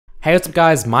Hey, what's up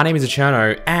guys, my name is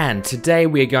Cherno, and today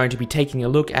we are going to be taking a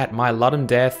look at my Ludum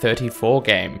 34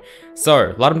 game.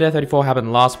 So, Ludum 34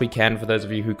 happened last weekend, for those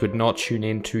of you who could not tune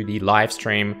in to the live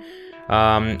stream.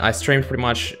 I streamed pretty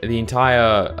much the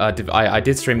entire, I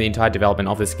did stream the entire development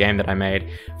of this game that I made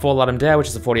for Ludum Dare, which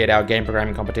is a 48-hour game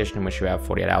programming competition in which you have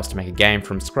 48 hours to make a game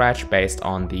from scratch based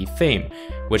on the theme,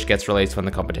 which gets released when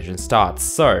the competition starts.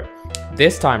 So,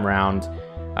 this time round,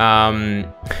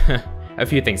 a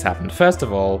few things happened. First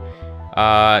of all,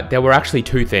 there were actually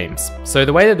two themes. So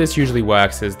the way that this usually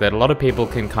works is that a lot of people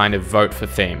can kind of vote for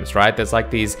themes, right? There's like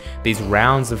these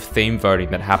rounds of theme voting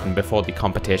that happen before the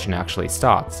competition actually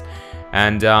starts.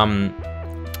 And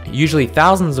usually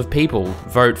thousands of people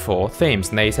vote for themes,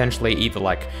 and they essentially either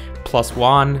like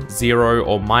 +1, 0,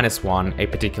 or -1 a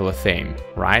particular theme,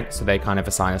 right? So they kind of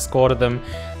assign a score to them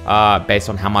based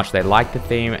on how much they like the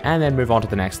theme, and then move on to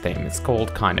the next theme. It's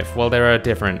called kind of, well, there are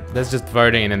different, there's just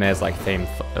voting, and then there's like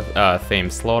theme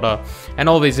slaughter, and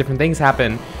all these different things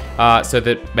happen so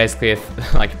that basically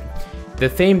if like the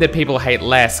theme that people hate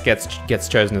less gets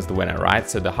chosen as the winner, right?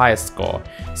 So the highest score.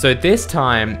 So this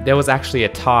time, there was actually a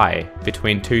tie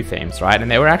between two themes, right? And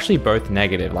they were actually both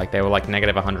negative, like they were like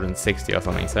negative 160 or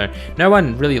something. So no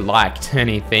one really liked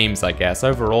any themes, I guess.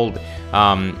 Overall,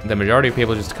 the majority of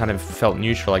people just kind of felt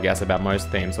neutral, I guess, about most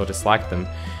themes or disliked them.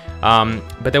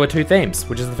 But there were two themes,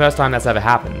 which is the first time that's ever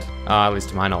happened, at least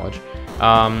to my knowledge.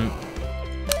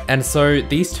 And so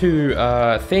these two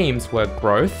themes were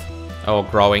growth, or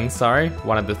growing, sorry.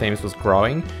 One of the themes was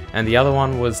growing, and the other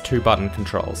one was 2-button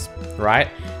controls, right?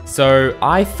 So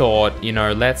I thought, you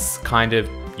know, let's kind of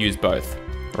use both,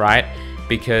 right?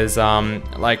 Because,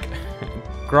 like,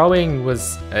 growing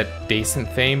was a decent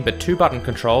theme, but 2-button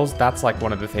controls, that's like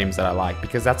one of the themes that I like,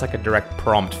 because that's like a direct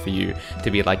prompt for you to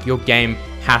be like, your game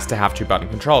has to have 2-button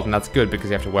controls, and that's good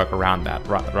because you have to work around that,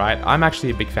 right? I'm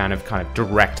actually a big fan of kind of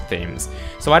direct themes.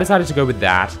 So I decided to go with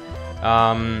that.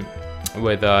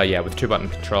 With 2-button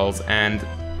controls and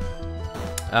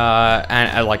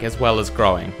like as well as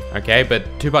growing, okay? But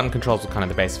 2-button controls were kind of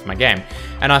the basis of my game.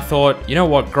 And I thought, you know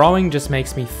what, growing just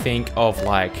makes me think of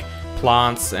like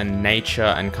plants and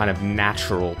nature and kind of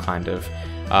natural kind of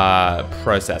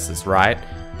processes, right?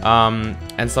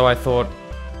 And so I thought,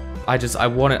 I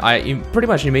pretty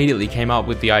much immediately came up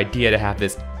with the idea to have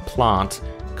this plant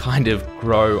kind of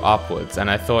grow upwards. And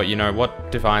I thought, you know,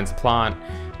 what defines a plant?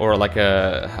 Or like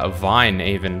a vine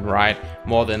even, right?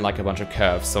 More than like a bunch of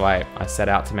curves. So I set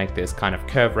out to make this kind of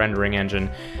curve rendering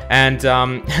engine. And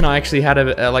I actually had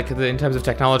in terms of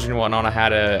technology and whatnot, I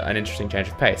had an interesting change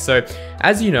of pace. So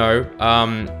as you know,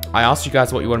 I asked you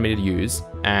guys what you wanted me to use,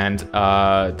 and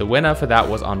the winner for that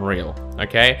was Unreal,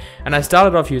 okay? And I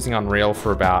started off using Unreal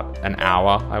for about an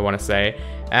hour, I want to say.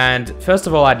 And first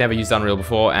of all, I'd never used Unreal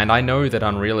before, and I know that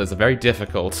Unreal is a very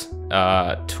difficult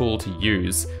tool to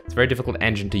use. It's a very difficult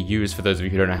engine to use for those of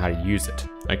you who don't know how to use it,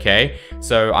 okay?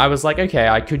 So I was like, okay,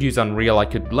 I could use Unreal, I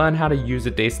could learn how to use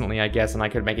it decently, I guess, and I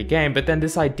could make a game. But then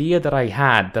this idea that I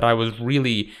had, that I was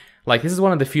really, like, this is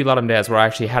one of the few Ludum Dares where I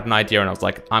actually had an idea and I was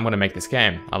like, I'm gonna make this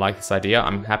game. I like this idea,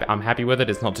 I'm happy with it,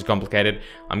 it's not too complicated.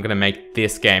 I'm gonna make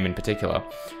this game in particular.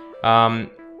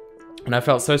 And I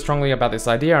felt so strongly about this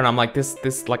idea, and I'm like,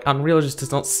 this like Unreal just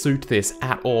does not suit this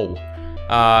at all.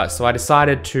 So I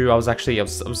decided to, I was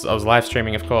live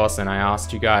streaming, of course, and I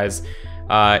asked you guys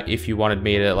if you wanted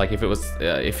me to, like,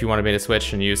 if you wanted me to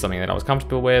switch and use something that I was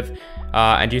comfortable with,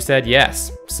 and you said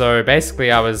yes. So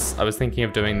basically, I was thinking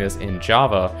of doing this in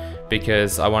Java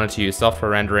because I wanted to use software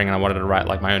rendering, and I wanted to write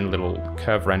like my own little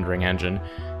curve rendering engine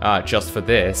just for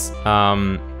this.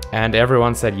 And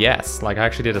everyone said yes. Like, I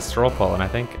actually did a straw poll, and I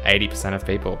think 80% of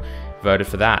people voted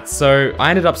for that. So I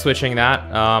ended up switching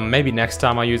that. Maybe next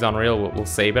time I use Unreal, we'll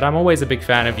see. But I'm always a big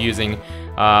fan of using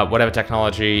whatever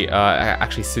technology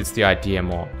actually suits the idea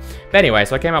more. But anyway,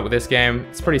 so I came up with this game.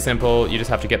 It's pretty simple. You just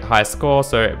have to get the highest score.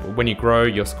 So when you grow,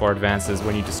 your score advances.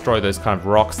 When you destroy those kind of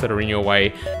rocks that are in your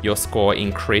way, your score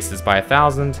increases by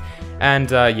 1,000.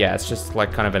 And yeah, it's just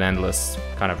like kind of an endless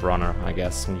kind of runner, I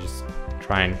guess. And you just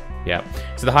try and, yeah.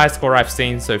 So the highest score I've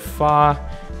seen so far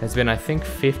has been, I think,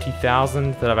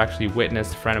 50,000 that I've actually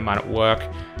witnessed a friend of mine at work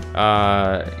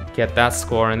get that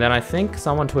score. And then I think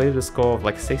someone tweeted a score of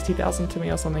like 60,000 to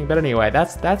me or something. But anyway,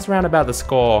 that's around about the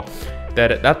score.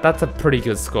 That's a pretty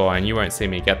good score, and you won't see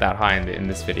me get that high in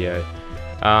this video.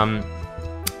 But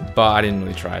I didn't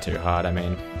really try too hard. I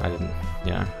mean, I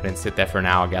didn't sit there for an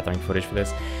hour gathering footage for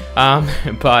this.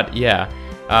 But yeah.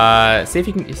 See if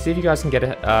you guys can get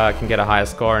a higher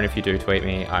score, and if you do tweet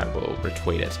me, I will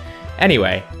retweet it.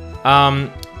 Anyway,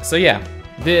 so yeah,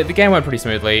 the game went pretty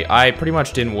smoothly. I pretty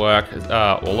much didn't work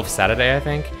all of Saturday, I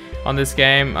think. on this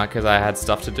game because I had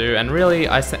stuff to do, and really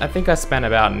I think I spent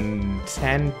about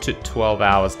 10 to 12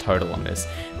 hours total on this.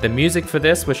 The music for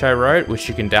this, which I wrote, which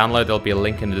you can download, there'll be a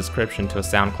link in the description to a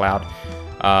SoundCloud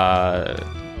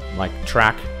like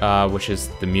track, which is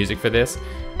the music for this.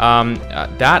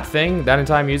 That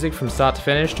entire music from start to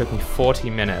finish took me 40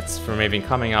 minutes from even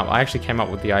coming up. I actually came up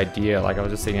with the idea, like I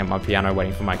was just sitting at my piano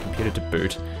waiting for my computer to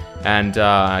boot, and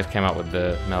I came up with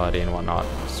the melody and whatnot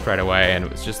straight away, and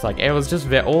it was just like, it was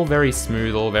just all very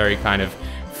smooth, all very kind of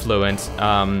fluent,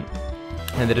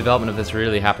 and the development of this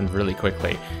really happened really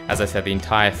quickly. As I said, the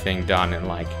entire thing done in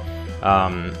like,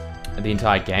 the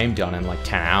entire game done in like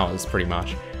 10 hours pretty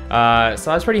much.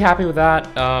 So I was pretty happy with that.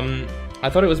 I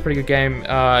thought it was a pretty good game.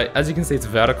 As you can see, it's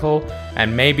vertical,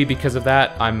 and maybe because of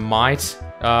that, I might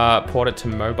port it to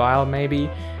mobile, maybe.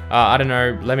 I don't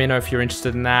know, let me know if you're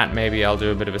interested in that. Maybe I'll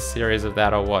do a bit of a series of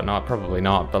that or whatnot. Probably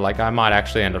not, but like I might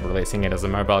actually end up releasing it as a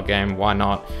mobile game. Why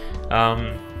not?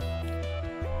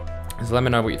 So let me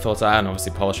know what your thoughts are, and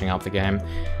obviously polishing up the game.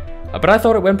 But I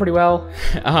thought it went pretty well.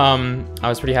 I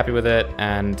was pretty happy with it,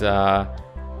 and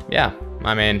yeah,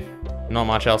 I mean, not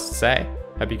much else to say.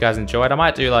 Hope you guys enjoyed. I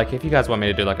might do like, if you guys want me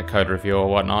to do like a code review or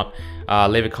whatnot,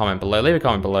 leave a comment below. Leave a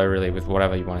comment below really with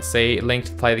whatever you want to see. Link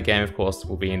to play the game, of course,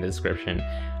 will be in the description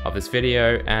of this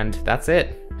video. And that's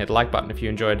it. Hit the like button if you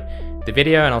enjoyed the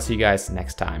video, and I'll see you guys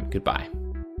next time. Goodbye.